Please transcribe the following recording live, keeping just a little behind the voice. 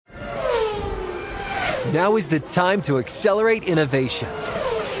Now is the time to accelerate innovation.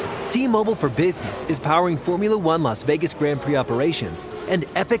 T-Mobile for Business is powering Formula One Las Vegas Grand Prix operations and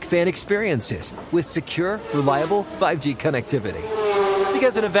epic fan experiences with secure, reliable 5G connectivity.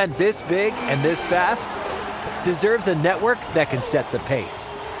 Because an event this big and this fast deserves a network that can set the pace.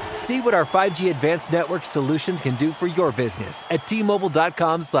 See what our 5G advanced network solutions can do for your business at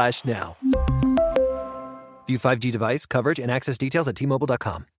T-Mobile.com/now. View 5G device coverage and access details at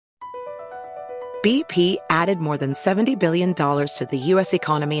T-Mobile.com. BP added more than $70 billion to the U.S.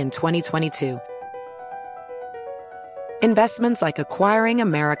 economy in 2022. Investments like acquiring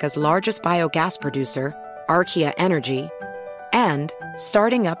America's largest biogas producer, Archaea Energy, and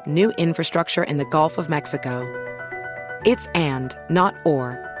starting up new infrastructure in the Gulf of Mexico. It's and, not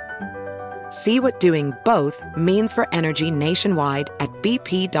or. See what doing both means for energy nationwide at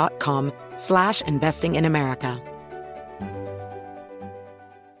bp.com/investing in America.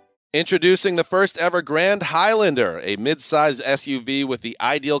 Introducing the first ever Grand Highlander, a mid-sized SUV with the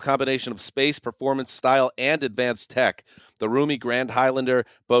ideal combination of space, performance, style, and advanced tech. The roomy Grand Highlander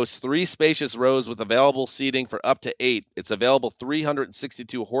boasts 3 spacious rows with available seating for up to 8. Its available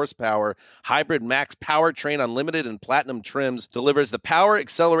 362 horsepower hybrid max powertrain unlimited and platinum trims delivers the power,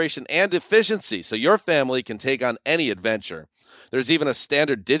 acceleration, and efficiency so your family can take on any adventure. There's even a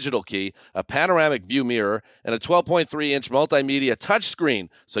standard digital key, a panoramic view mirror, and a 12.3-inch multimedia touchscreen,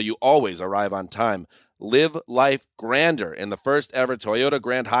 so you always arrive on time. Live life grander in the first ever Toyota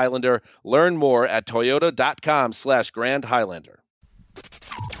Grand Highlander. Learn more at toyota.com/Grand Highlander.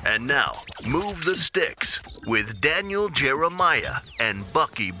 And now, Move the Sticks with Daniel Jeremiah and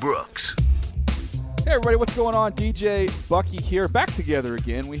Bucky Brooks. Hey everybody, what's going on? DJ Bucky here, back together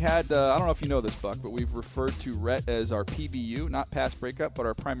again. We had, I don't know if you know this, Buck, but we've referred to Rhett as our PBU, not past breakup, but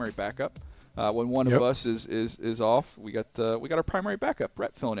our primary backup. When one of us is off, we got our primary backup,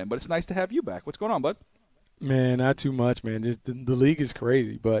 Rhett, filling in. But it's nice to have you back. What's going on, bud? Man, not too much, man. Just the league is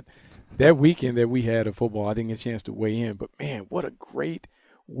crazy. But that weekend that we had of football, I didn't get a chance to weigh in. But, man, what a great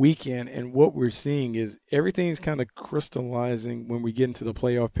weekend. And what we're seeing is everything's kind of crystallizing when we get into the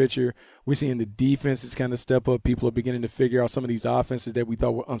playoff picture. We're seeing the defenses kind of step up. People are beginning to figure out some of these offenses that we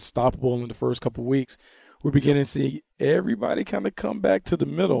thought were unstoppable in the first couple of weeks. We're beginning to see everybody kind of come back to the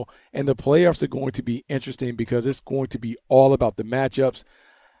middle. And the playoffs are going to be interesting because it's going to be all about the matchups.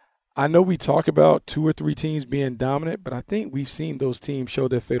 I know we talk about 2 or 3 teams being dominant, but I think we've seen those teams show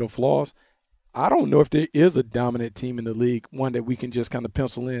their fatal flaws. I don't know if there is a dominant team in the league, one that we can just kind of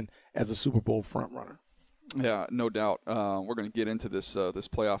pencil in as a Super Bowl frontrunner. Yeah, no doubt. We're going to get into this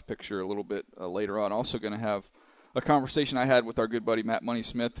playoff picture a little bit later on. Also going to have a conversation I had with our good buddy Matt Money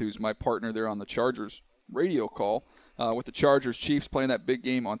Smith, who's my partner there on the Chargers radio call. With the Chargers Chiefs playing that big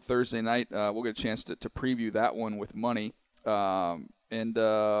game on Thursday night, we'll get a chance to preview that one with Money. And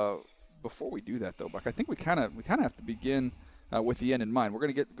before we do that, though, Buck, I think we kind of have to begin with the end in mind. We're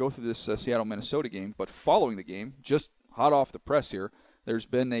going to go through this Seattle-Minnesota game, but following the game, just hot off the press here, there's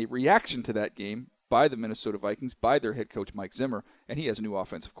been a reaction to that game by the Minnesota Vikings, by their head coach Mike Zimmer, and he has a new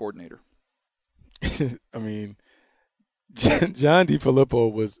offensive coordinator. I mean, John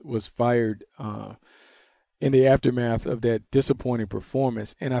DeFilippo was fired in the aftermath of that disappointing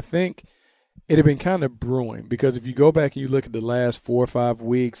performance, and I think it had been kind of brewing because if you go back and you look at the last 4 or 5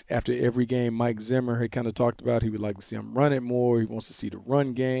 weeks after every game, Mike Zimmer had kind of talked about he would like to see him run it more. He wants to see the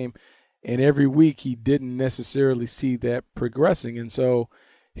run game. And every week he didn't necessarily see that progressing. And so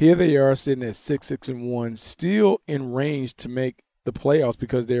here they are sitting at 6-1, still in range to make the playoffs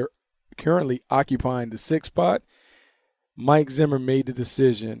because they're currently occupying the 6th spot. Mike Zimmer made the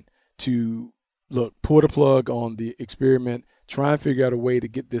decision to, pull the plug on the experiment, try and figure out a way to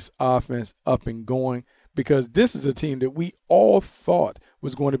get this offense up and going because this is a team that we all thought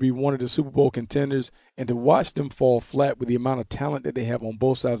was going to be one of the Super Bowl contenders, and to watch them fall flat with the amount of talent that they have on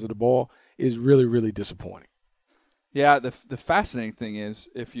both sides of the ball is really, really disappointing. Yeah, the fascinating thing is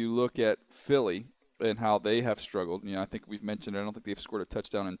if you look at Philly and how they have struggled, I think we've mentioned it. I don't think they've scored a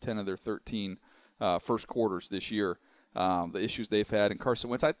touchdown in 10 of their 13 first quarters this year. The issues they've had, and Carson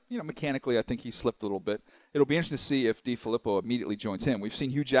Wentz, mechanically, I think he slipped a little bit. It'll be interesting to see if DeFilippo immediately joins him. We've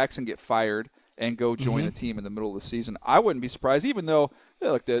seen Hugh Jackson get fired and go join a team in the middle of the season. I wouldn't be surprised, even though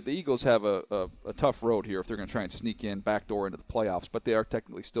the Eagles have a tough road here if they're going to try and sneak in backdoor into the playoffs, but they are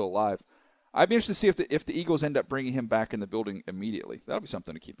technically still alive. I'd be interested to see if the Eagles end up bringing him back in the building immediately. That'll be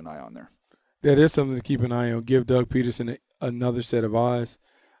something to keep an eye on there. That is something to keep an eye on. Give Doug Peterson another set of eyes.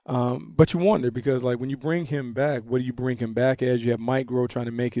 But you wonder because, when you bring him back, what do you bring him back as? You have Mike Groh trying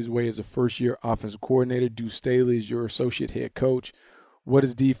to make his way as a first-year offensive coordinator. Deuce Staley is your associate head coach. What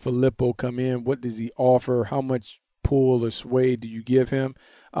does DeFilippo come in? What does he offer? How much pull or sway do you give him?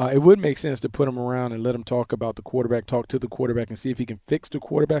 It would make sense to put him around and let him talk about the quarterback, talk to the quarterback, and see if he can fix the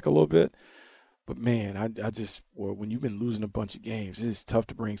quarterback a little bit. But, man, when you've been losing a bunch of games, it's tough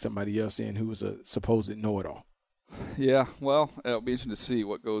to bring somebody else in who is a supposed know-it-all. Yeah, well, it'll be interesting to see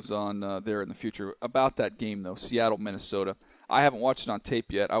what goes on there in the future. About that game, though, Seattle, Minnesota, I haven't watched it on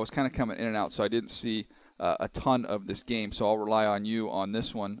tape yet. I was kind of coming in and out, so I didn't see a ton of this game, so I'll rely on you on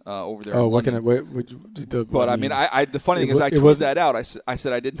this one over there. Oh, what can I wait? But, I mean, the funny thing is I tweeted that out. I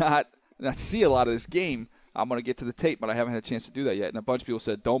said I did not see a lot of this game. I'm going to get to the tape, but I haven't had a chance to do that yet. And a bunch of people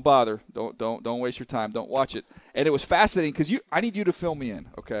said, don't bother. Don't waste your time. Don't watch it. And it was fascinating because I need you to fill me in,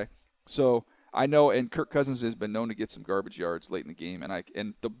 okay? So I know, and Kirk Cousins has been known to get some garbage yards late in the game,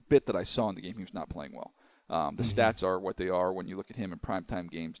 and the bit that I saw in the game, he was not playing well. The stats are what they are when you look at him in primetime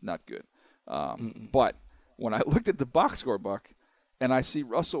games, not good. But when I looked at the box score, Buck, and I see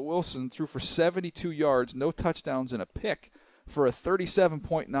Russell Wilson threw for 72 yards, no touchdowns, and a pick for a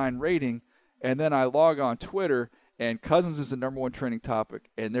 37.9 rating, and then I log on Twitter, and Cousins is the number one trending topic,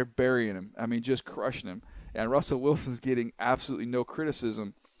 and they're burying him. I mean, just crushing him. And Russell Wilson's getting absolutely no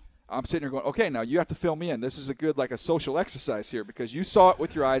criticism. I'm sitting here going, okay, now you have to fill me in. This is a social exercise here because you saw it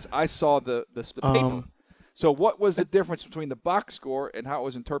with your eyes. I saw the paper. So what was the difference between the box score and how it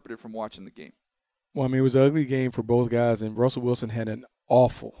was interpreted from watching the game? Well, I mean, it was an ugly game for both guys, and Russell Wilson had an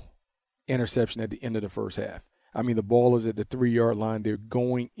awful interception at the end of the first half. I mean, the ball is at the 3-yard line. They're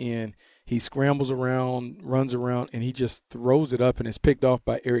going in. He scrambles around, runs around, and he just throws it up, and it's picked off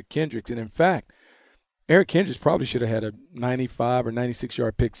by Eric Kendricks. And, in fact, Eric Kendricks probably should have had a 95 or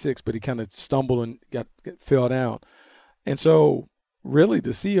 96-yard pick six, but he kind of stumbled and fell down. And so, really, the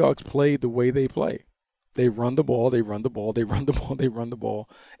Seahawks played the way they play. They run the ball, they run the ball, they run the ball, they run the ball,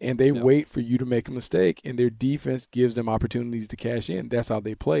 and they wait for you to make a mistake, and their defense gives them opportunities to cash in. That's how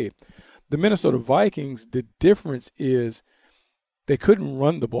they played. The Minnesota Vikings, the difference is they couldn't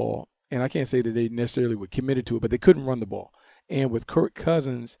run the ball, and I can't say that they necessarily were committed to it, but they couldn't run the ball. And with Kirk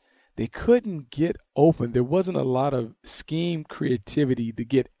Cousins, they couldn't get open. There wasn't a lot of scheme creativity to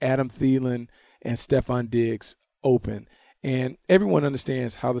get Adam Thielen and Stephon Diggs open. And everyone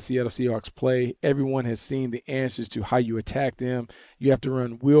understands how the Seattle Seahawks play. Everyone has seen the answers to how you attack them. You have to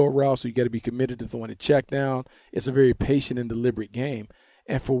run wheel routes, so you got to be committed to throwing a check down. It's a very patient and deliberate game.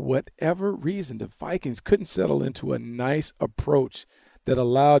 And for whatever reason, the Vikings couldn't settle into a nice approach that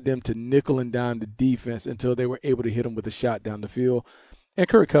allowed them to nickel and dime the defense until they were able to hit them with a shot down the field. And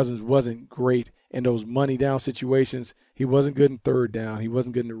Kirk Cousins wasn't great in those money down situations. He wasn't good in third down. He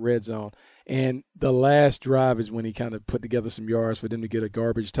wasn't good in the red zone. And the last drive is when he kind of put together some yards for them to get a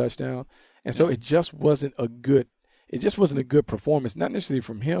garbage touchdown. And so it just wasn't a good performance, not necessarily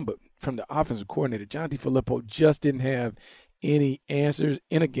from him, but from the offensive coordinator. John DeFilippo just didn't have any answers.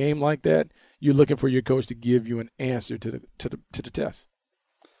 In a game like that, you're looking for your coach to give you an answer to the test.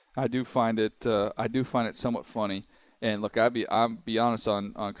 I do find it somewhat funny. And look, I'll be honest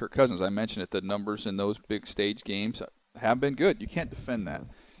on Kirk Cousins. I mentioned it. The numbers in those big stage games have been good. You can't defend that.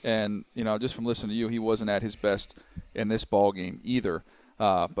 And just from listening to you, he wasn't at his best in this ball game either.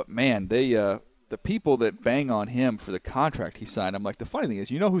 But man, the people that bang on him for the contract he signed, I'm like, the funny thing is,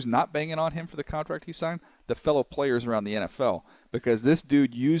 who's not banging on him for the contract he signed? The fellow players around the NFL, because this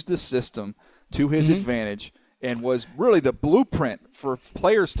dude used the system to his advantage and was really the blueprint for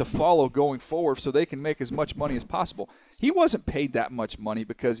players to follow going forward so they can make as much money as possible. He wasn't paid that much money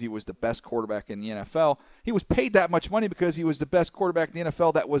because he was the best quarterback in the NFL. He was paid that much money because he was the best quarterback in the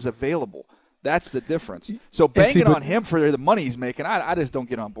NFL that was available. That's the difference. So banging on him for the money he's making, I just don't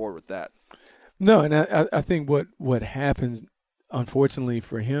get on board with that. No, and I think what happens, unfortunately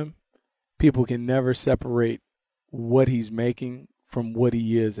for him, people can never separate what he's making from what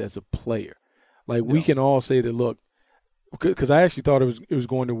he is as a player. Like, we can all say that, look, because I actually thought it was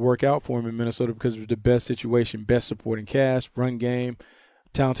going to work out for him in Minnesota because it was the best situation, best supporting cast, run game,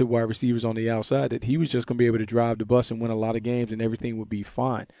 talented wide receivers on the outside, that he was just going to be able to drive the bus and win a lot of games and everything would be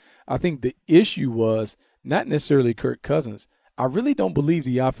fine. I think the issue was not necessarily Kirk Cousins. I really don't believe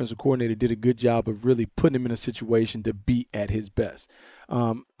the offensive coordinator did a good job of really putting him in a situation to be at his best.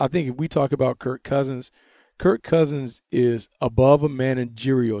 I think if we talk about Kirk Cousins is above a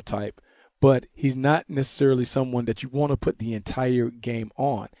managerial type, but he's not necessarily someone that you want to put the entire game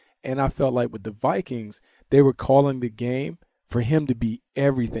on. And I felt like with the Vikings, they were calling the game for him to be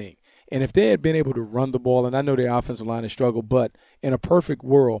everything. And if they had been able to run the ball, and I know their offensive line has struggled, but in a perfect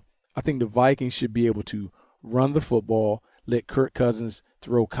world, I think the Vikings should be able to run the football, let Kirk Cousins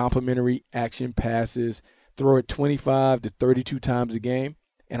throw complimentary action passes, throw it 25 to 32 times a game,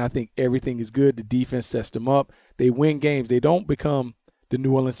 and I think everything is good. The defense sets them up. They win games. They don't become the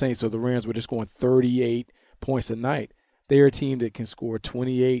New Orleans Saints or the Rams were just going 38 points a night, they're a team that can score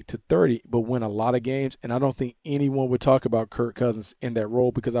 28 to 30 but win a lot of games. And I don't think anyone would talk about Kirk Cousins in that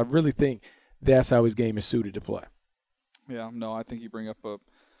role because I really think that's how his game is suited to play. Yeah, no, I think you bring up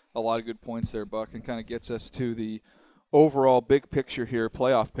a lot of good points there, Buck, and kind of gets us to the overall big picture here,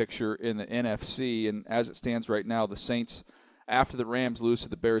 playoff picture in the NFC. And as it stands right now, the Saints, after the Rams lose to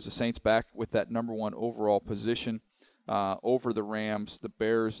the Bears, the Saints back with that number 1 overall position over the Rams. The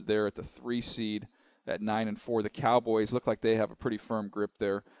Bears there at the 3 seed at 9-4. The Cowboys look like they have a pretty firm grip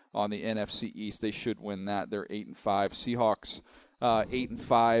there on the NFC East. They should win that. They're 8-5. Seahawks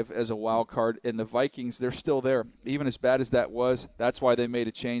 8-5 as a wild card, and the Vikings, they're still there. Even as bad as that was, that's why they made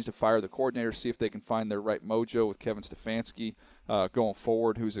a change to fire the coordinator, see if they can find their right mojo with Kevin Stefanski going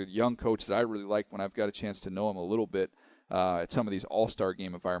forward, who's a young coach that I really like when I've got a chance to know him a little bit at some of these all-star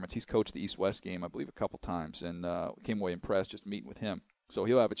game environments. He's coached the East-West game, I believe, a couple times, and came away impressed just meeting with him. So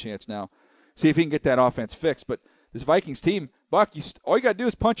he'll have a chance now. See if he can get that offense fixed. But this Vikings team, Buck, all you got to do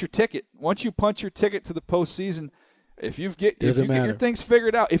is punch your ticket. Once you punch your ticket to the postseason, if you get your things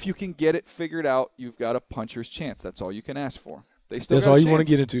figured out, if you can get it figured out, you've got a puncher's chance. That's all you can ask for. That's all you want to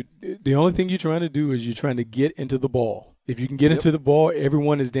get into. The only thing you're trying to do is you're trying to get into the ball. If you can get into the ball,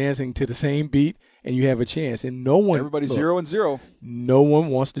 everyone is dancing to the same beat, and you have a chance. And everybody's 0-0. No one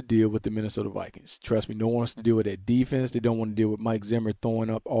wants to deal with the Minnesota Vikings. Trust me, no one wants to deal with that defense. They don't want to deal with Mike Zimmer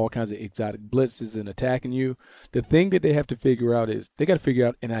throwing up all kinds of exotic blitzes and attacking you. The thing that they have to figure out is they got to figure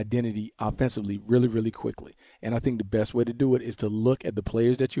out an identity offensively really, really quickly. And I think the best way to do it is to look at the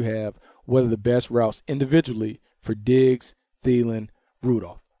players that you have, what are the best routes individually for Diggs, Thielen,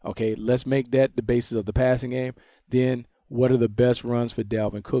 Rudolph. Okay, let's make that the basis of the passing game. Then what are the best runs for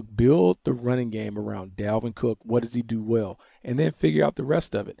Dalvin Cook? Build the running game around Dalvin Cook. What does he do well? And then figure out the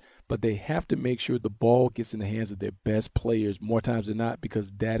rest of it. But they have to make sure the ball gets in the hands of their best players more times than not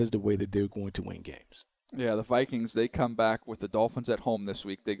because that is the way that they're going to win games. Yeah, the Vikings, they come back with the Dolphins at home this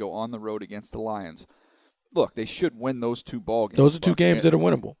week. They go on the road against the Lions. Look, they should win those 2 ball games. Those are 2 games that are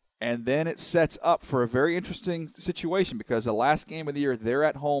winnable. And then it sets up for a very interesting situation because the last game of the year, they're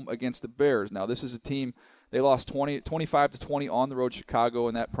at home against the Bears. Now, this is a team, they lost 25-20 on the road Chicago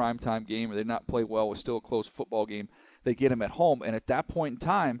in that primetime game. They did not play well. It was still a close football game. They get them at home. And at that point in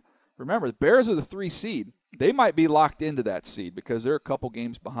time, remember, the Bears are the 3 seed. They might be locked into that seed because they're a couple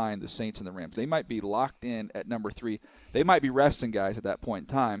games behind the Saints and the Rams. They might be locked in at number 3. They might be resting guys at that point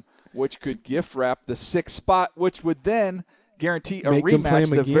in time, which could gift wrap the 6th spot, which would then guarantee a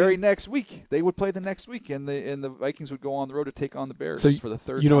rematch the very next week. They would play the next week, and the Vikings would go on the road to take on the Bears for the 3rd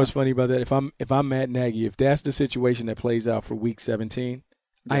time. You know what's funny about that? If I'm Matt Nagy, if that's the situation that plays out for Week 17,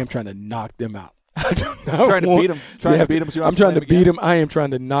 I am trying to knock them out. I'm trying to beat them. I'm trying to beat them. I am trying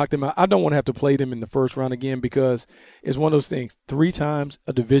to knock them out. I don't want to have to play them in the first round again because it's one of those things. 3 times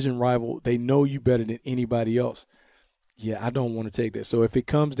a division rival, they know you better than anybody else. Yeah, I don't want to take that. So if it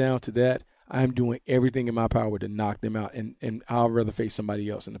comes down to that, I'm doing everything in my power to knock them out, and I'll rather face somebody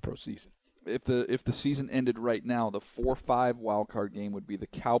else in the postseason. If the season ended right now, the 4-5 wild card game would be the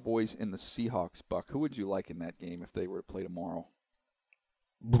Cowboys and the Seahawks. Buck, who would you like in that game if they were to play tomorrow?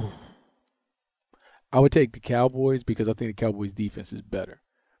 I would take the Cowboys because I think the Cowboys' defense is better,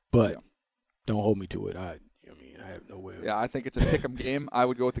 but don't hold me to it. I have no way. Yeah, I think it's a pick-em game. I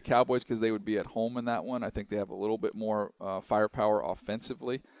would go with the Cowboys because they would be at home in that one. I think they have a little bit more firepower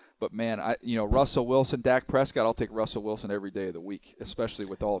offensively. But, man, Russell Wilson, Dak Prescott, I'll take Russell Wilson every day of the week, especially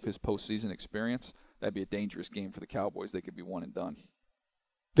with all of his postseason experience. That'd be a dangerous game for the Cowboys. They could be one and done.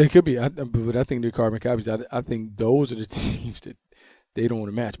 They could be, but I think they're carbon copies. I think those are the teams that they don't want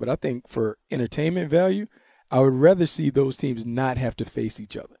to match. But I think for entertainment value, I would rather see those teams not have to face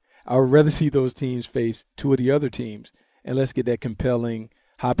each other. I would rather see those teams face 2 of the other teams, and let's get that compelling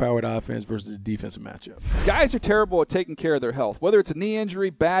high-powered offense versus a defensive matchup. Guys are terrible at taking care of their health. Whether it's a knee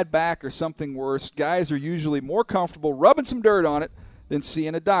injury, bad back, or something worse, guys are usually more comfortable rubbing some dirt on it than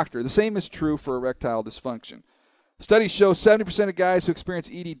seeing a doctor. The same is true for erectile dysfunction. Studies show 70% of guys who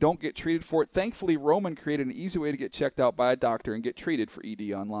experience ED don't get treated for it. Thankfully, Roman created an easy way to get checked out by a doctor and get treated for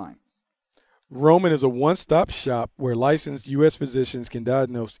ED online. Roman is a one-stop shop where licensed U.S. physicians can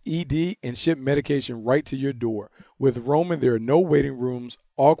diagnose ED and ship medication right to your door. With Roman, there are no waiting rooms,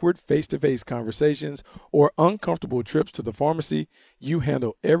 awkward face-to-face conversations, or uncomfortable trips to the pharmacy. You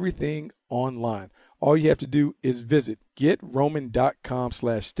handle everything online. All you have to do is visit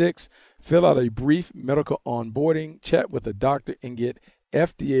GetRoman.com/sticks, fill out a brief medical onboarding, chat with a doctor, and get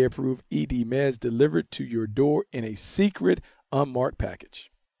FDA-approved ED meds delivered to your door in a secret, unmarked package.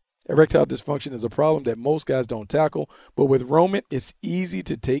 Erectile dysfunction is a problem that most guys don't tackle, but with Roman, it's easy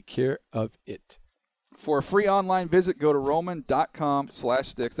to take care of it. For a free online visit, go to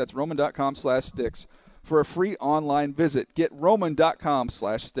Roman.com/sticks. That's Roman.com/sticks. for a free online visit.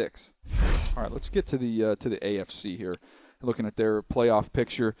 GetRoman.com/sticks. All right, let's get to the AFC here. Looking at their playoff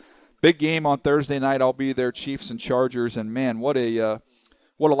picture. Big game on Thursday night. I'll be there, Chiefs and Chargers. And, man, what a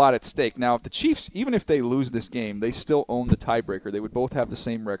lot at stake. Now, if the Chiefs, even if they lose this game, they still own the tiebreaker. They would both have the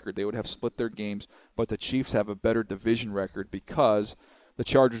same record. They would have split their games, but the Chiefs have a better division record because the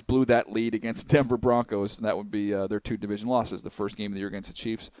Chargers blew that lead against Denver Broncos, and that would be their 2 division losses, the first game of the year against the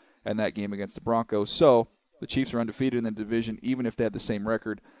Chiefs and that game against the Broncos. So the Chiefs are undefeated in the division. Even if they had the same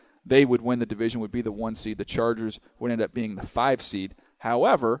record, they would win the division, would be the 1 seed. The Chargers would end up being the 5 seed.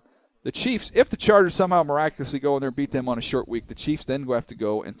 However, the Chiefs, if the Chargers somehow miraculously go in there and beat them on a short week, the Chiefs then have to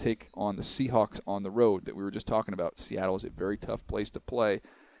go and take on the Seahawks on the road that we were just talking about. Seattle is a very tough place to play.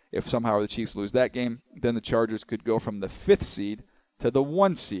 If somehow the Chiefs lose that game, then the Chargers could go from the 5th seed to the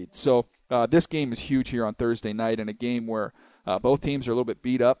 1 seed. So this game is huge here on Thursday night, and a game where both teams are a little bit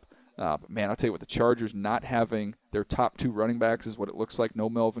beat up. But, man, I'll tell you what, the Chargers not having their top 2 running backs is what it looks like.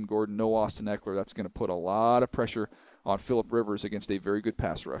 No Melvin Gordon, no Austin Eckler. That's going to put a lot of pressure on Phillip Rivers against a very good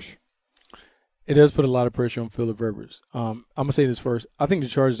pass rush. It does put a lot of pressure on Phillip Rivers. I'm going to say this first. I think the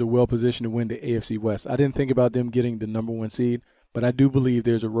Chargers are well positioned to win the AFC West. I didn't think about them getting the number 1 seed, but I do believe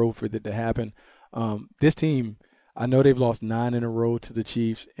there's a road for that to happen. This team, I know they've lost 9 in a row to the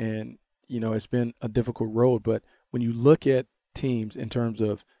Chiefs, and, it's been a difficult road. But when you look at teams in terms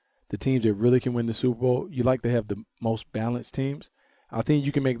of the teams that really can win the Super Bowl, you like to have the most balanced teams. I think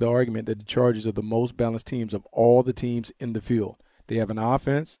you can make the argument that the Chargers are the most balanced teams of all the teams in the field. They have an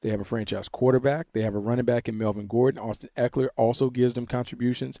offense. They have a franchise quarterback. They have a running back in Melvin Gordon. Austin Eckler also gives them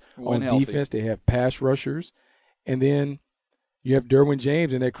contributions. On defense, they have pass rushers. And then you have Derwin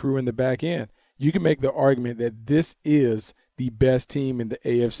James and that crew in the back end. You can make the argument that this is the best team in the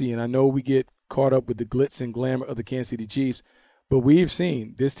AFC. And I know we get caught up with the glitz and glamour of the Kansas City Chiefs, but we've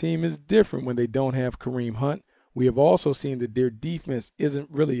seen this team is different when they don't have Kareem Hunt. We have also seen that their defense isn't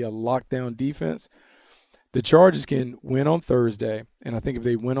really a lockdown defense. The Chargers can win on Thursday, and I think if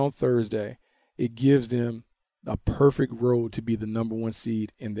they win on Thursday, it gives them a perfect road to be the number 1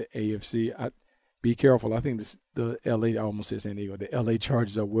 seed in the AFC. Be careful. I think the I almost said San Diego. The LA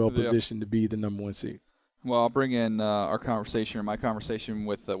Chargers are well positioned to be the number 1 seed. Well, I'll bring in my conversation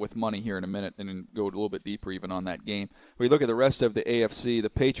with Money here in a minute and then go a little bit deeper even on that game. When you look at the rest of the AFC, the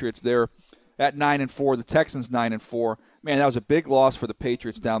Patriots, they're at 9-4. The Texans 9-4. Man, that was a big loss for the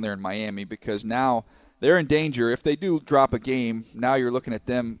Patriots down there in Miami because now they're in danger. If they do drop a game, now you're looking at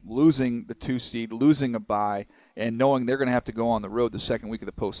them losing the 2 seed, losing a bye, and knowing they're going to have to go on the road the second week of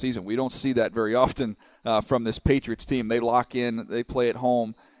the postseason. We don't see that very often from this Patriots team. They lock in, they play at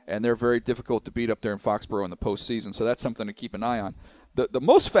home, and they're very difficult to beat up there in Foxborough in the postseason. So that's something to keep an eye on. The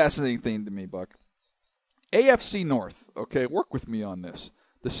most fascinating thing to me, Buck, AFC North, okay, work with me on this.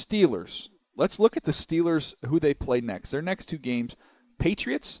 The Steelers. Let's look at the Steelers, who they play next. Their next 2 games,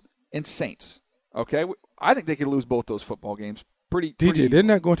 Patriots and Saints. Okay, I think they could lose both those football games pretty easily. They're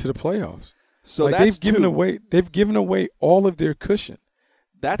not going to the playoffs. So that's they've given away all of their cushion.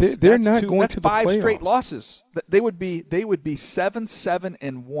 They're not going to the playoffs. 5 straight losses. They would be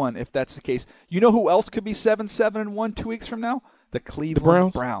 7-7-1 if that's the case. You know who else could be 7-7-1 2 weeks from now? The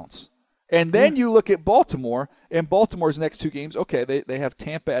Cleveland Browns. And then you look at Baltimore, and Baltimore's next 2 games. Okay, they have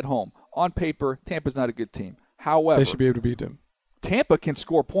Tampa at home. On paper, Tampa's not a good team. However, they should be able to beat them. Tampa can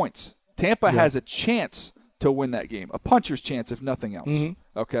score points. Tampa has a chance to win that game, a puncher's chance if nothing else.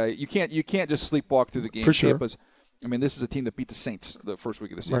 Mm-hmm. Okay, you can't just sleepwalk through the game. For sure. This is a team that beat the Saints the first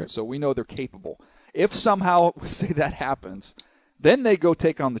week of the season, so we know they're capable. If somehow, say that happens, then they go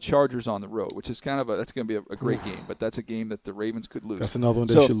take on the Chargers on the road, which is that's going to be a great game, but that's a game that the Ravens could lose. That's another one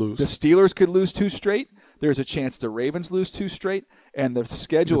they should lose. The Steelers could lose 2 straight. There's a chance the Ravens lose 2 straight, and the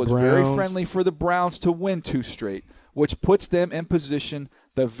schedule is very friendly for the Browns to win 2 straight, which puts them in position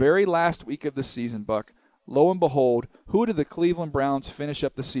the very last week of the season, Buck. Lo and behold, who do the Cleveland Browns finish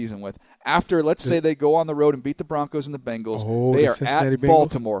up the season with? After, let's say they go on the road and beat the Broncos and the Bengals, they are at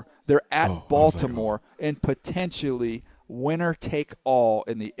Baltimore. They're at Baltimore and potentially winner take all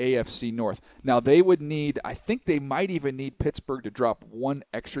in the AFC North. Now, they would need, I think they might even need Pittsburgh to drop 1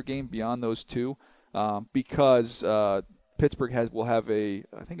 extra game beyond those 2 because Pittsburgh will have a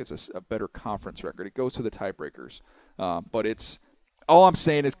better conference record. It goes to the tiebreakers. But it's all I'm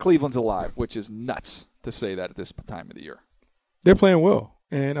saying is Cleveland's alive, which is nuts to say that at this time of the year. They're playing well.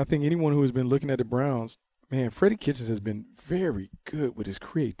 And I think anyone who has been looking at the Browns, man, Freddie Kitchens has been very good with his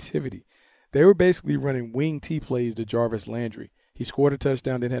creativity. They were basically running wing T plays to Jarvis Landry. He scored a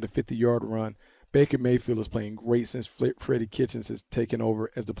touchdown, then had a 50-yard run. Baker Mayfield is playing great since Freddie Kitchens has taken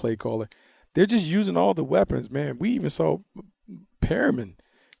over as the play caller. They're just using all the weapons, man. We even saw Perriman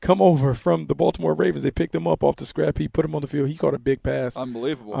come over from the Baltimore Ravens. They picked him up off the scrap heap, put him on the field. He caught a big pass.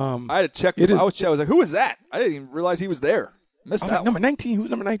 Unbelievable. I had to check. I was like, who was that? I didn't even realize he was there. Missed that. Like, number 19. Who's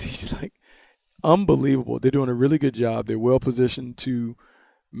number 19? She's like, unbelievable. They're doing a really good job. They're well positioned to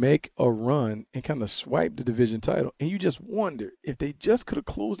make a run and kind of swipe the division title. And you just wonder if they just could have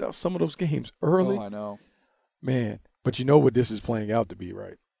closed out some of those games early. Oh, I know. Man, but you know what this is playing out to be,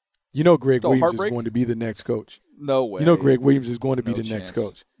 right? You know Greg Williams is going to be the next coach. No way. You know Greg Williams is going to be the next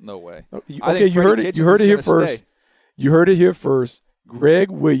coach. No way. Okay, you heard it. You heard it here first. You heard it here first. Greg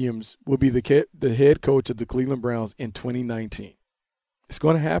Williams will be the head coach of the Cleveland Browns in 2019. It's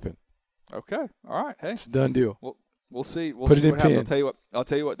going to happen. Okay. All right. Hey, it's a done deal. We'll see. Put it in pen. I'll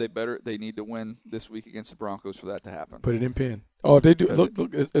tell you what. They need to win this week against the Broncos for that to happen. Put it in pen. Oh, if they do.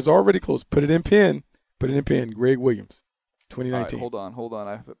 Look, it's already close. Put it in pen. Put it in pen. Greg Williams, 2019. Right, hold on.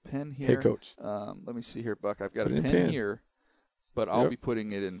 I have a pen here. Head coach. Let me see here, Buck. I've got a pen here, but I'll be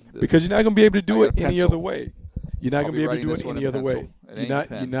putting it in. Because you're not going to be able to do it any other way. You're not going to be able to do it any other way.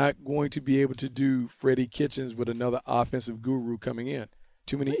 You're not going to be able to do Freddie Kitchens with another offensive guru coming in.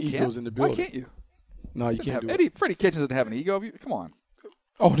 Too many egos in the building. Why can't you? No, you can't do it. Freddie Kitchens doesn't have an ego. Come on.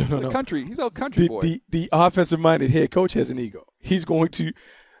 Oh, no. He's a country boy. The offensive-minded head coach has an ego. He's going to –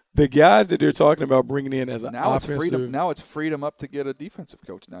 the guys that they're talking about bringing in as an offensive – Now it's freedom up to get a defensive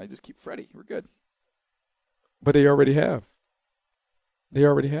coach. Now you just keep Freddie. We're good. But they already have. They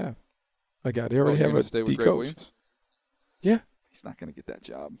already have a guy. They already have a D coach. Williams? Yeah. He's not going to get that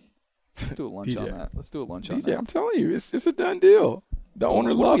job. Let's do a lunch on that. Let's do a lunch on DJ, that. I'm telling you, it's a done deal. The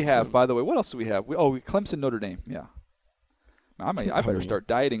owner loves What do we have, him. by the way? What else do we have? Clemson, Notre Dame. Yeah. I better start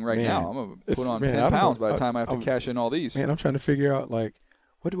dieting now. I'm going to put on 10 pounds by the time I have to cash in all these. Man, I'm trying to figure out, like,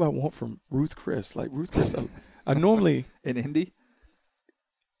 what do I want from Ruth Chris? Like, Ruth Chris, I normally – in Indy?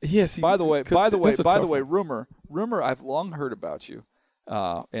 Yes. By the way, rumor I've long heard about you,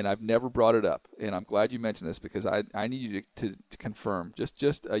 and I've never brought it up, and I'm glad you mentioned this because I need you to confirm,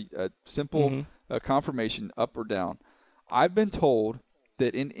 just a simple confirmation, up or down. I've been told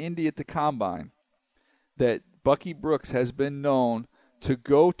that in Indy at the Combine that Bucky Brooks has been known to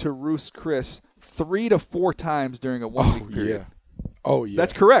go to Ruth Chris 3 to 4 times during a 1-week period. Oh, yeah.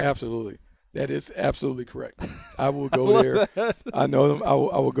 That's correct. Absolutely. That is absolutely correct. I will go there. That. I know them. I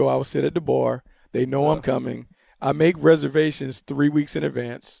will go. I will sit at the bar. They know I'm coming. I make reservations 3 weeks in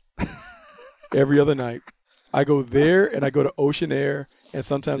advance every other night. I go there, and I go to Ocean Air, and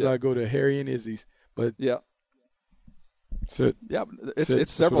sometimes I go to Harry and Izzy's. But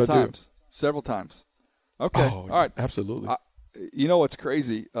it's several times. Several times. Okay. Oh, all right. Absolutely. You know what's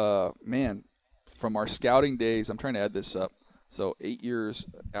crazy? Man, from our scouting days, I'm trying to add this up. So 8 years,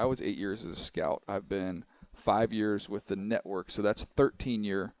 I was 8 years as a scout. I've been 5 years with the network, so that's a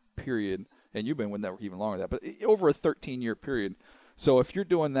 13-year period. And you've been with network even longer than that, but over a 13-year period. So if you're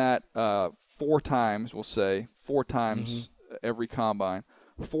doing that 4 times, we'll say 4 times every combine,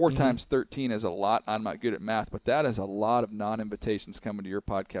 4 times 13 is a lot. I'm not good at math, but that is a lot of non-invitations coming to your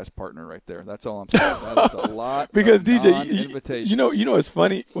podcast partner right there. That's all I'm saying. That is a lot because of DJ, non-invitations. You know, it's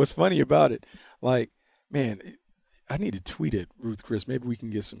funny. What's funny about it? Like, man, I need to tweet at Ruth Chris. Maybe we can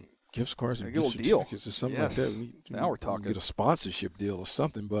get some gift cards and get a little deal or something like that. Now we're talking. Get a sponsorship deal or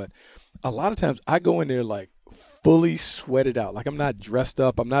something. But a lot of times I go in there like fully sweated out. Like I'm not dressed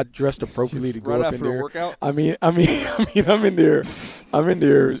up. I'm not dressed appropriately to go up in there. A workout? I'm in there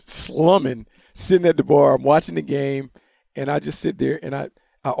slumming, sitting at the bar. I'm watching the game, and I just sit there and I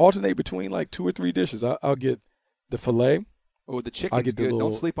alternate between like 2 or 3 dishes. I'll get the filet. Oh, the chicken's good.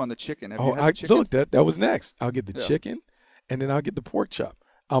 Don't sleep on the chicken. Have you had the chicken? Look, that was next. I'll get the chicken, and then I'll get the pork chop.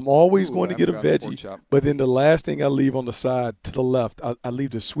 I'm always going to get a veggie, but then the last thing I leave on the side to the left, I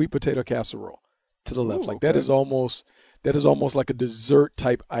leave the sweet potato casserole to the left. That is almost like a dessert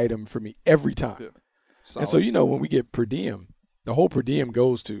type item for me every time. Yeah. And so when we get per diem, the whole per diem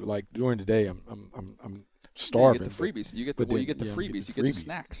goes to like during the day. I'm starving. You get the freebies. You get the freebies. You get the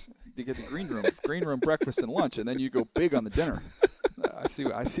snacks. You get the green room breakfast and lunch, and then you go big on the dinner. I see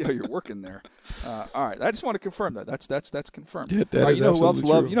how you're working there. All right, I just want to confirm that. That's confirmed. Yeah, that is you know who else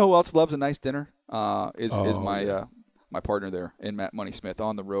true. You know who else loves a nice dinner? Is my partner there, in Matt Money Smith.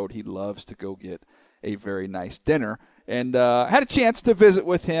 On the road, he loves to go get a very nice dinner. And had a chance to visit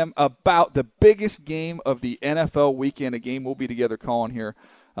with him about the biggest game of the NFL weekend, a game we'll be together calling here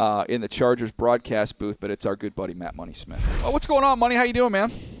in the Chargers broadcast booth, but it's our good buddy Matt Money Smith. Well, what's going on, Money? How you doing,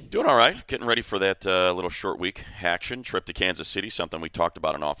 man? Doing all right. Getting ready for that little short week action trip to Kansas City, something we talked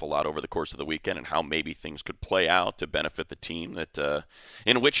about an awful lot over the course of the weekend and how maybe things could play out to benefit the team that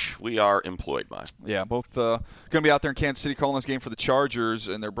in which we are employed by. Yeah, both going to be out there in Kansas City calling this game for the Chargers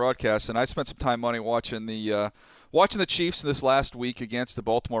and their broadcast, and I spent some time, Money, watching the watching the Chiefs this last week against the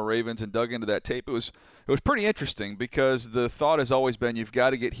Baltimore Ravens and dug into that tape, it was pretty interesting because the thought has always been you've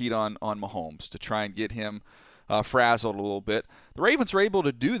got to get heat on Mahomes to try and get him frazzled a little bit. The Ravens were able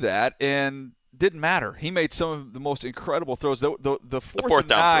to do that, and didn't matter. He made some of the most incredible throws. The fourth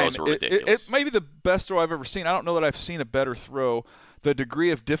down throws were ridiculous. It may be the best throw I've ever seen. I don't know that I've seen a better throw. The degree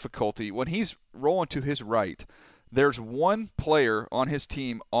of difficulty, when he's rolling to his right, there's one player on his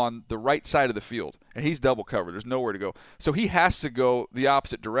team on the right side of the field, and he's double covered. There's nowhere to go. So he has to go the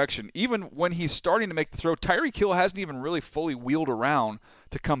opposite direction. Even when he's starting to make the throw, Tyreek Hill hasn't even really fully wheeled around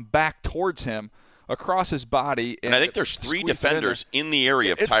to come back towards him across his body. And I think there's 3 defenders in the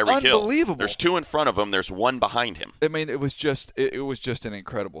area of Tyreek Hill. It's unbelievable. There's 2 in front of him. There's 1 behind him. I mean, it was just an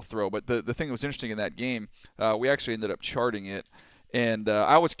incredible throw. But the thing that was interesting in that game, we actually ended up charting it. And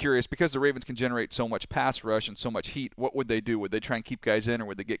I was curious, because the Ravens can generate so much pass rush and so much heat, what would they do? Would they try and keep guys in, or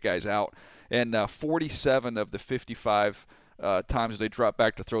would they get guys out? And 47 of the 55 times they dropped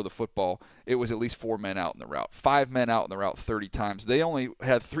back to throw the football, it was at least 4 men out in the route. 5 men out in the route 30 times. They only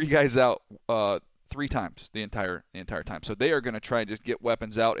had 3 guys out 3 times the entire time. So they are going to try and just get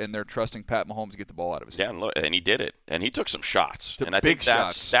weapons out, and they're trusting Pat Mahomes to get the ball out of his hand. Yeah, and he did it. And he took some shots. And I think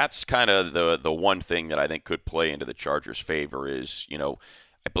that's kind of the one thing that I think could play into the Chargers' favor is,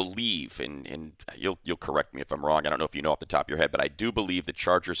 I believe, and you'll correct me if I'm wrong. I don't know if you know off the top of your head, but I do believe the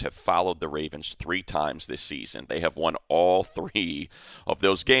Chargers have followed the Ravens 3 times this season. They have won all 3 of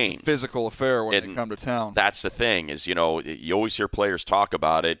those games. It's a physical affair when they come to town. That's the thing is, you always hear players talk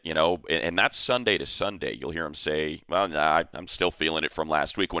about it, and that's Sunday to Sunday. You'll hear them say, well, nah, I'm still feeling it from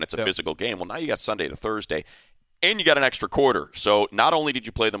last week when it's a physical game. Well, now you got Sunday to Thursday. And you got an extra quarter. So not only did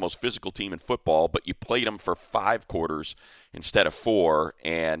you play the most physical team in football, but you played them for 5 quarters instead of 4,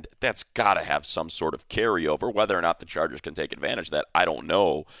 and that's got to have some sort of carryover. Whether or not the Chargers can take advantage of that, I don't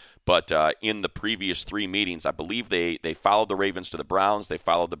know. But in the previous 3 meetings, I believe they followed the Ravens to the Browns. They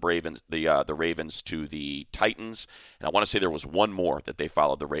followed the Ravens to the Titans. And I want to say there was one more that they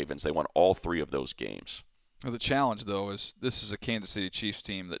followed the Ravens. They won all 3 of those games. Well, the challenge, though, is this is a Kansas City Chiefs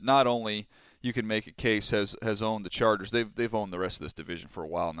team that not only – you can make a case has owned the Chargers. They've owned the rest of this division for a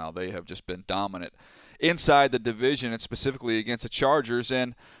while now. They have just been dominant inside the division, and specifically against the Chargers.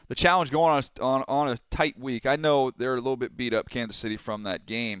 And the challenge going on a tight week. I know they're a little bit beat up, Kansas City, from that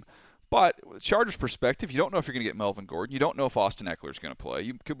game. But Chargers' perspective, you don't know if you're going to get Melvin Gordon. You don't know if Austin Eckler is going to play.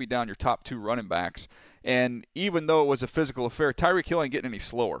 You could be down your top 2 running backs. And even though it was a physical affair, Tyreek Hill ain't getting any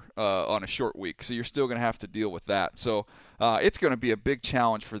slower on a short week. So you're still going to have to deal with that. So it's going to be a big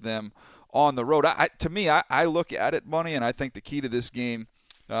challenge for them on the road. To me, I look at it, Bunny, and I think the key to this game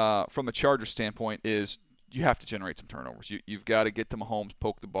from the Chargers standpoint is you have to generate some turnovers. You've got to get to Mahomes,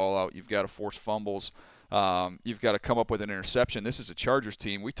 poke the ball out. You've got to force fumbles. You've got to come up with an interception. This is a Chargers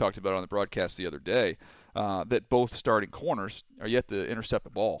team, we talked about it on the broadcast the other day, that both starting corners are yet to intercept the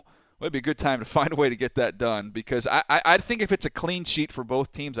ball. Well, it'd be a good time to find a way to get that done, because I think if it's a clean sheet for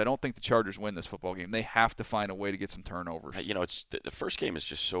both teams, I don't think the Chargers win this football game. They have to find a way to get some turnovers. It's the first game is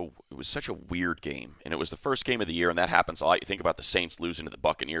just it was such a weird game, and it was the first game of the year, and that happens a lot. You think about the Saints losing to the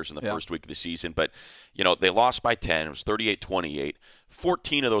Buccaneers in the first week of the season, but they lost by 10. It was 38-28.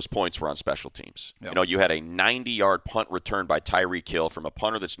 14 of those points were on special teams. Yep. You had a 90-yard punt return by Tyreek Hill from a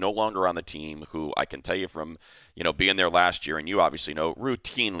punter that's no longer on the team, who I can tell you from being there last year, and you obviously know,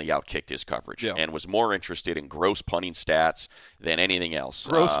 routinely outkicked his coverage and was more interested in gross punting stats than anything else.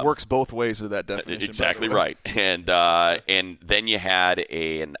 Gross works both ways of that definition. Exactly right. And then you had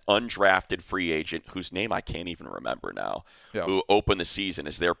an undrafted free agent whose name I can't even remember now, who opened the season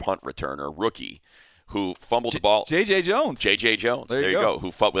as their punt returner, rookie, who fumbled the ball. J.J. Jones. J.J. Jones. There you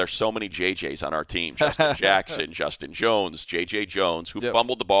go. There's so many J.J.'s on our team. Justin Jackson, Justin Jones, J.J. Jones, who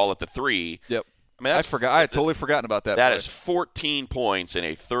fumbled the ball at the 3. Yep. I mean, I had totally forgotten about that. That is 14 points in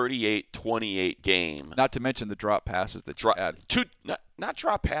a 38-28 game. Not to mention the drop passes that you had. Not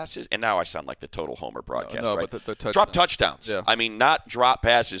drop passes, and now I sound like the total homer broadcast, right? But the drop touchdowns. Yeah. I mean, not drop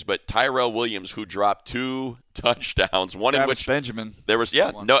passes, but Tyrell Williams, who dropped 2 touchdowns. One Travis in which Benjamin. There was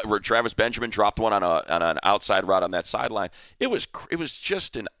Travis Benjamin dropped one on an outside route on that sideline. It was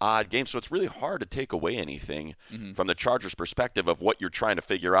just an odd game, so it's really hard to take away anything from the Chargers' perspective of what you're trying to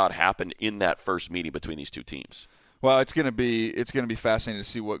figure out happened in that first meeting between these 2 teams. Well, it's going to be fascinating to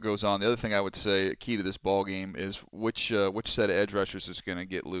see what goes on. The other thing I would say, key to this ball game, is which set of edge rushers is going to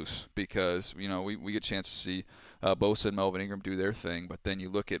get loose, because we get a chance to see Bosa and Melvin Ingram do their thing, but then you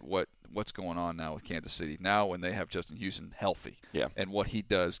look at what what's going on now with Kansas City now when they have Justin Houston healthy, and what he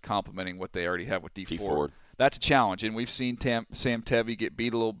does complementing what they already have with D Ford. That's a challenge, and we've seen Sam Tevi get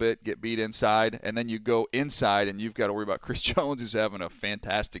beat a little bit, get beat inside, and then you go inside, and you've got to worry about Chris Jones, who's having a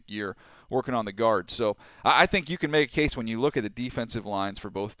fantastic year working on the guard. So I think you can make a case when you look at the defensive lines for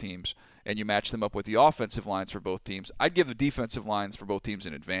both teams and you match them up with the offensive lines for both teams. I'd give the defensive lines for both teams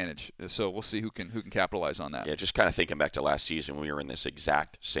an advantage. So we'll see who can capitalize on that. Yeah, just kind of thinking back to last season, we were in this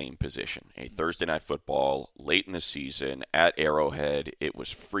exact same position. A Thursday night football, late in the season, at Arrowhead. It was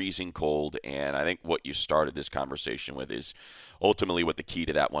freezing cold, and I think what you started this conversation with is ultimately what the key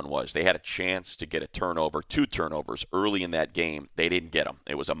to that one was. They had a chance to get a turnover, 2 turnovers early in that game. They didn't get them.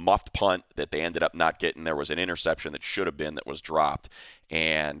 It was a muffed punt that they ended up not getting. There was an interception that should have been that was dropped.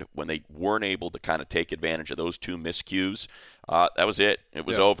 And when they weren't able to kind of take advantage of those 2 miscues, that was it. It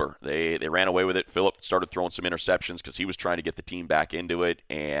was over. They ran away with it. Phillip started throwing some interceptions because he was trying to get the team back into it.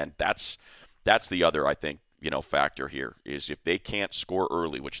 And that's the other, I think, factor here is if they can't score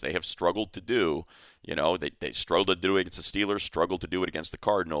early, which they have struggled to do, they struggled to do it against the Steelers, struggled to do it against the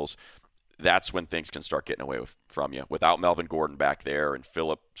Cardinals. That's when things can start getting away from you. Without Melvin Gordon back there and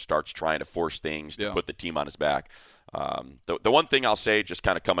Phillip starts trying to force things to put the team on his back. The one thing I'll say, just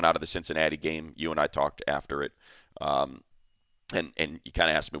kind of coming out of the Cincinnati game, you and I talked after it, and you kind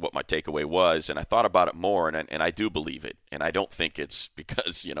of asked me what my takeaway was, and I thought about it more, and I do believe it. And I don't think it's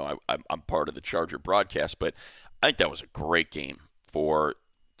because, I'm part of the Charger broadcast, but I think that was a great game for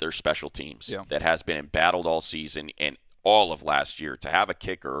their special teams that has been embattled all season and all of last year. To have a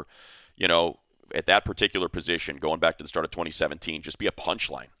kicker, at that particular position, going back to the start of 2017, just be a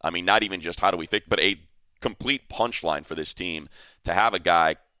punchline. I mean, not even just how do we fix, but a complete punchline for this team to have a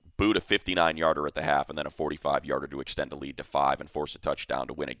guy boot a 59-yarder at the half and then a 45-yarder to extend a lead to 5 and force a touchdown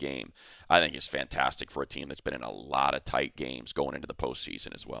to win a game, I think is fantastic for a team that's been in a lot of tight games going into the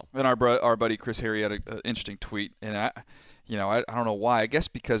postseason as well. And our buddy Chris Harry had an interesting tweet, and I don't know why. I guess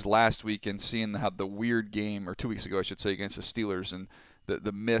because last week and seeing how the weird game, or 2 weeks ago I should say, against the Steelers, and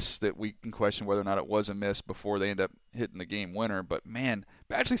the miss that we can question whether or not it was a miss before they end up hitting the game winner. But, man,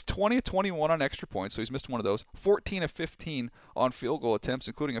 Badgley's 20 of 21 on extra points, so he's missed one of those. 14 of 15 on field goal attempts,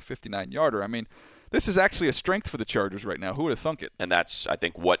 including a 59-yarder. I mean, this is actually a strength for the Chargers right now. Who would have thunk it? And that's, I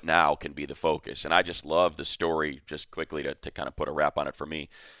think, what now can be the focus. And I just love the story, just quickly to kind of put a wrap on it for me,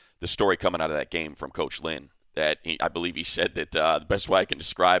 the story coming out of that game from Coach Lynn. That I believe he said that the best way I can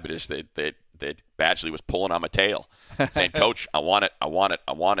describe it is that Badgley was pulling on my tail, saying, Coach, I want it.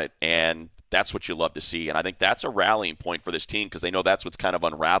 And that's what you love to see. And I think that's a rallying point for this team because they know that's what's kind of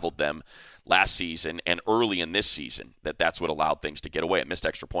unraveled them last season and early in this season, that's what allowed things to get away. It missed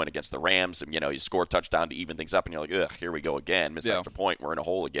extra point against the Rams. And, you score a touchdown to even things up, and you're like, ugh, here we go again. Missed extra point. We're in a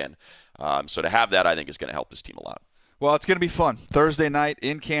hole again. So to have that, I think, is going to help this team a lot. Well, it's going to be fun. Thursday night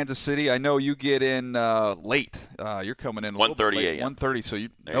in Kansas City. I know you get in late. You're coming in a little bit late. 1:30 so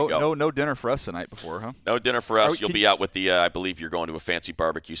no dinner for us the night before, huh? No dinner for us. You'll be out with the I believe you're going to a fancy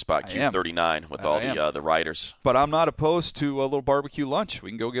barbecue spot, Q39, with all the riders. But I'm not opposed to a little barbecue lunch.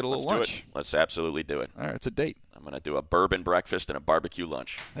 We can go get a little lunch. Let's absolutely do it. All right, it's a date. I'm going to do a bourbon breakfast and a barbecue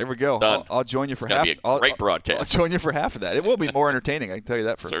lunch. There we go. Done. I'll join you for it's half. It's going to be a great broadcast. I'll join you for half of that. It will be more entertaining, I can tell you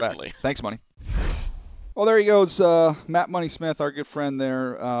that for Certainly. a fact. Thanks, Money. Well, there he goes, Matt Money Smith, our good friend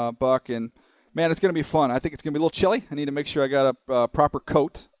there, Buck. And, man, it's going to be fun. I think it's going to be a little chilly. I need to make sure I got a proper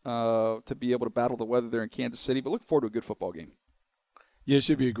coat to be able to battle the weather there in Kansas City. But look forward to a good football game. Yeah, it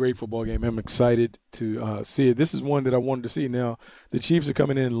should be a great football game. I'm excited to see it. This is one that I wanted to see. Now, the Chiefs are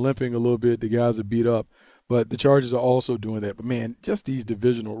coming in limping a little bit. The guys are beat up. But the Chargers are also doing that. But, man, just these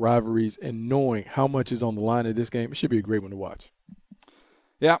divisional rivalries and knowing how much is on the line in this game, it should be a great one to watch.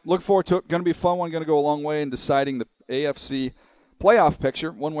 Yeah, look forward to it. Going to be a fun one. Going to go a long way in deciding the AFC playoff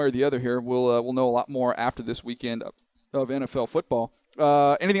picture, one way or the other here. We'll know a lot more after this weekend of NFL football.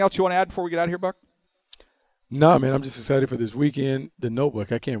 Anything else you want to add before we get out of here, Buck? No, man, I'm just excited for this weekend. The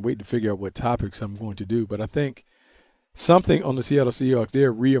Notebook, I can't wait to figure out what topics I'm going to do. But I think something on the Seattle Seahawks,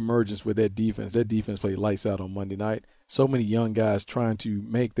 their reemergence with that defense. That defense played lights out on Monday night. So many young guys trying to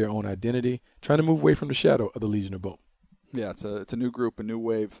make their own identity, trying to move away from the shadow of the Legion of Boom. Yeah, it's a new group, a new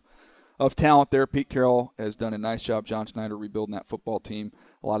wave of talent there. Pete Carroll has done a nice job. John Schneider rebuilding that football team.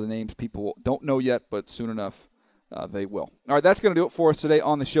 A lot of names people don't know yet, but soon enough they will. All right, that's going to do it for us today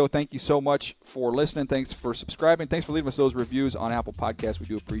on the show. Thank you so much for listening. Thanks for subscribing. Thanks for leaving us those reviews on Apple Podcasts. We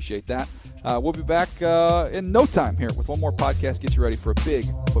do appreciate that. We'll be back in no time here with one more podcast. Get you ready for a big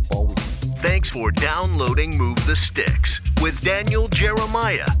football week. Thanks for downloading Move the Sticks with Daniel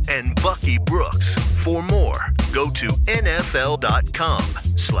Jeremiah and Bucky Brooks. For more, go to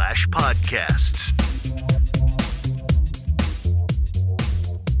NFL.com/podcasts.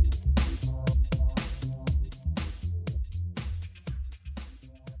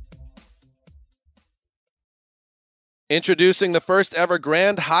 Introducing the first ever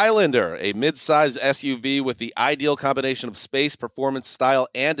Grand Highlander, a mid-size SUV with the ideal combination of space, performance, style,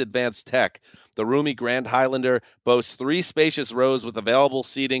 and advanced tech. The roomy Grand Highlander boasts 3 spacious rows with available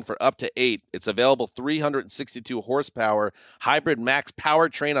seating for up to 8. Its available 362 horsepower hybrid max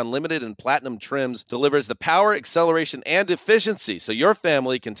powertrain unlimited and platinum trims delivers the power, acceleration, and efficiency so your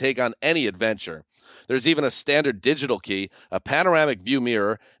family can take on any adventure. There's even a standard digital key, a panoramic view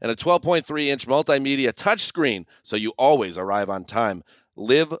mirror, and a 12.3-inch multimedia touchscreen, so you always arrive on time.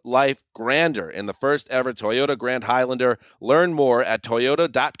 Live life grander in the first ever Toyota Grand Highlander. Learn more at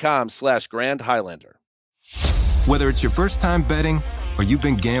toyota.com/Grand Highlander. Whether it's your first time betting or you've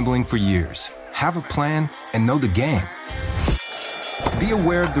been gambling for years, have a plan and know the game. Be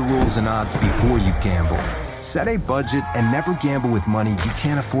aware of the rules and odds before you gamble. Set a budget and never gamble with money you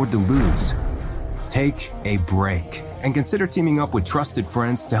can't afford to lose. Take a break and consider teaming up with trusted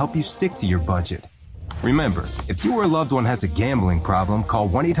friends to help you stick to your budget. Remember, if you or a loved one has a gambling problem, call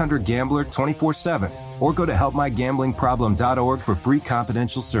 1-800-GAMBLER 24/7 or go to helpmygamblingproblem.org for free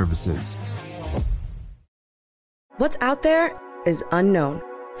confidential services. What's out there is unknown.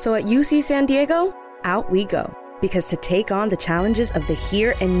 So at UC San Diego, out we go. Because to take on the challenges of the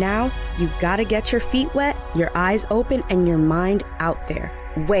here and now, you gotta get your feet wet, your eyes open, and your mind out there,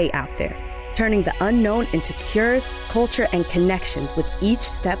 way out there. Turning the unknown into cures, culture, and connections with each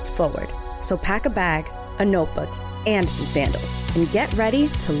step forward. So pack a bag, a notebook, and some sandals, and get ready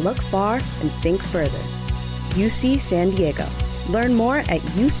to look far and think further. UC San Diego. Learn more at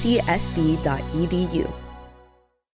ucsd.edu.